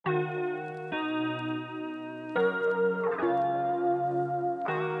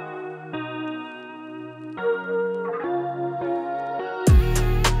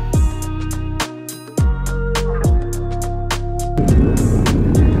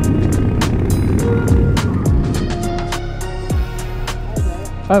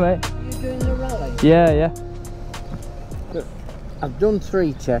Hi mate. Are you doing the rally? Yeah. Look, I've done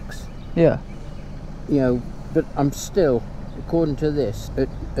 3 checks. Yeah. You know, but I'm still, according to this,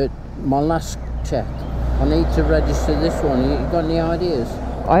 at my last check, I need to register this one. You got any ideas?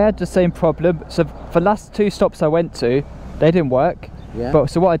 I had the same problem. So for the last 2 stops I went to, they didn't work. Yeah. But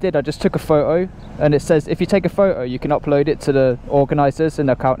so what I did, I just took a photo, and it says if you take a photo, you can upload it to the organisers and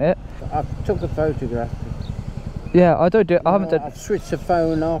they'll count it. I took a photograph. Yeah, I don't do it. I haven't done. I've switched the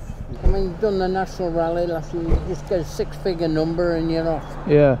phone off. I mean, you've done the national rally last year. You just get a 6-figure number and you're off.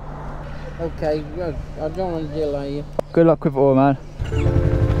 Yeah. Okay, good. I don't want to delay you. Good luck with it all, man.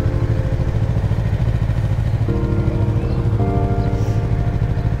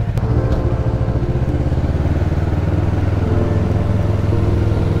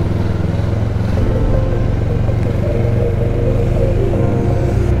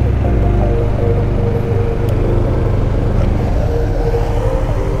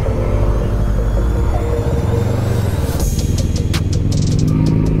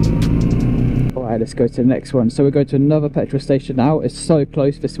 Let's go to the next one. So we're going to another petrol station now. It's so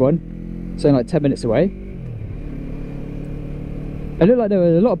close, this one. It's only like 10 minutes away. It looked like there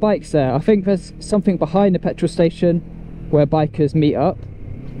were a lot of bikes there. I think there's something behind the petrol station where bikers meet up.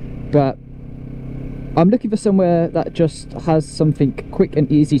 But I'm looking for somewhere that just has something quick and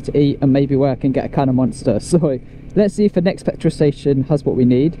easy to eat, and maybe where I can get a can of Monster. So let's see if the next petrol station has what we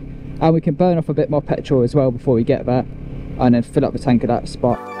need. And we can burn off a bit more petrol as well before we get there. And then fill up the tank at that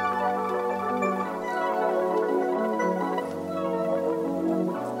spot.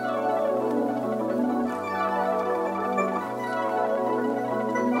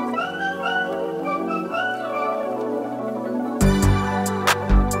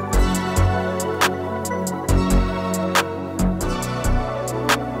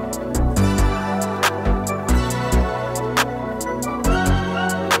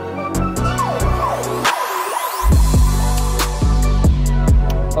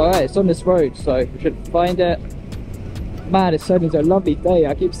 Alright, it's on this road, so we should find it. Man, it's turning into a lovely day.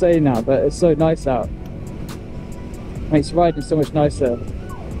 I keep saying that, but it's so nice out. Makes riding so much nicer.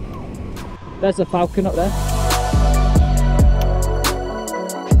 There's a Falcon up there.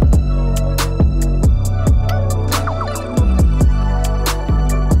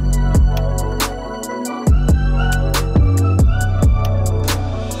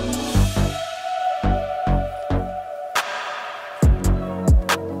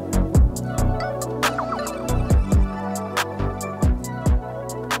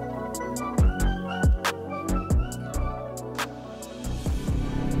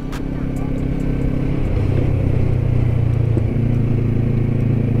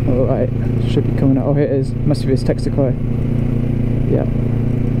 Alright, should be coming out. Oh, here it is. Must be his Texaco. Yeah.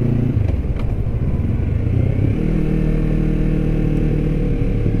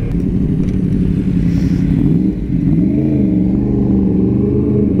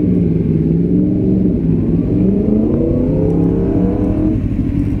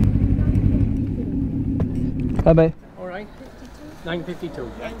 Hi, mate. Alright. 952.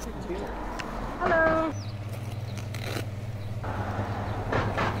 952. Hello.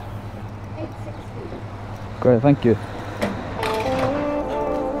 Great, thank you.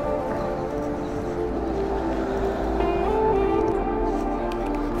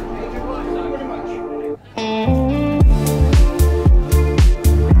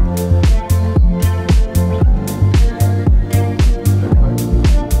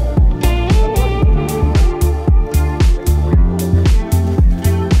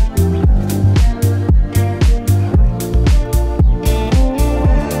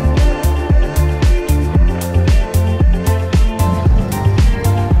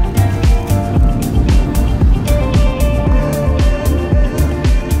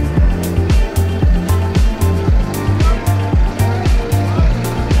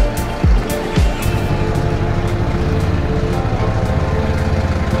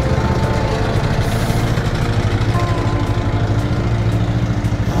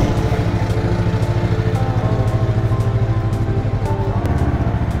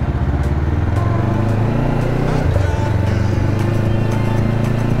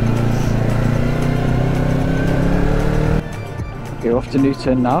 We're off to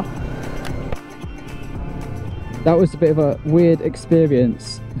Newton now. That was a bit of a weird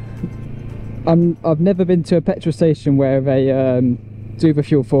experience. I've never been to a petrol station where they do the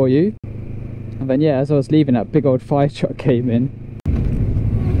fuel for you. And then yeah, as I was leaving, that big old fire truck came in.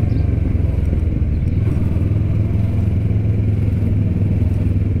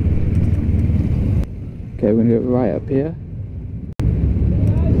 Okay, we're gonna go right up here.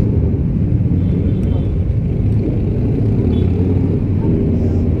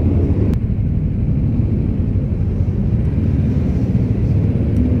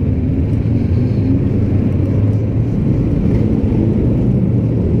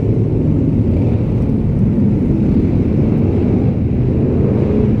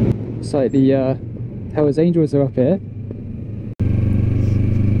 like the Hells Angels are up here.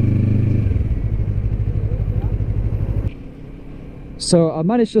 So I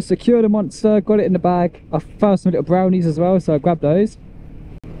managed to secure the monster, got it in the bag. I found some little brownies as well, so I grabbed those.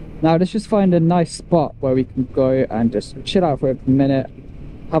 Now let's just find a nice spot where we can go and just chill out for a minute,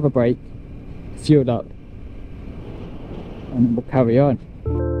 have a break, fuel up, and we'll carry on.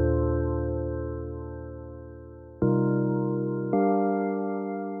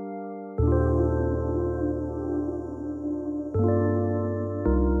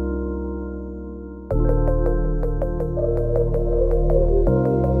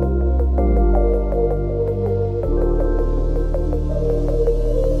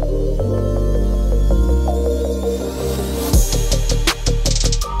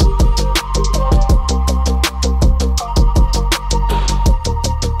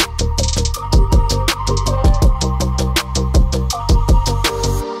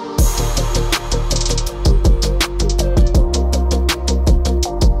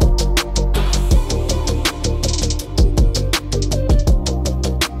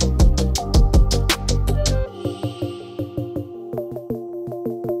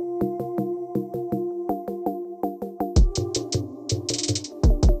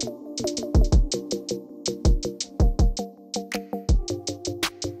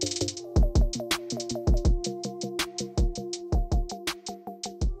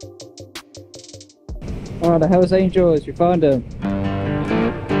 Oh, the Hells Angels, we found them.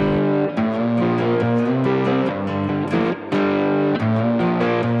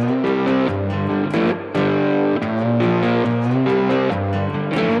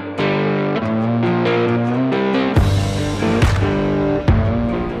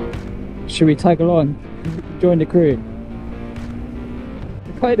 Should we tag along? Join the crew?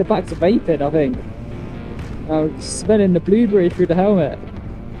 Quite the backs of vaping, I think. Smelling the blueberry through the helmet.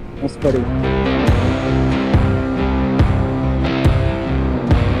 That's funny.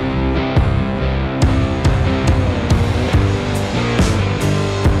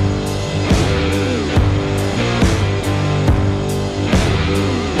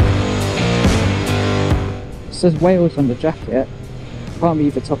 It says Wales on the jacket. Can't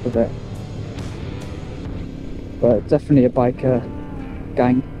read the top of it. But definitely a biker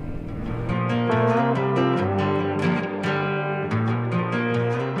gang.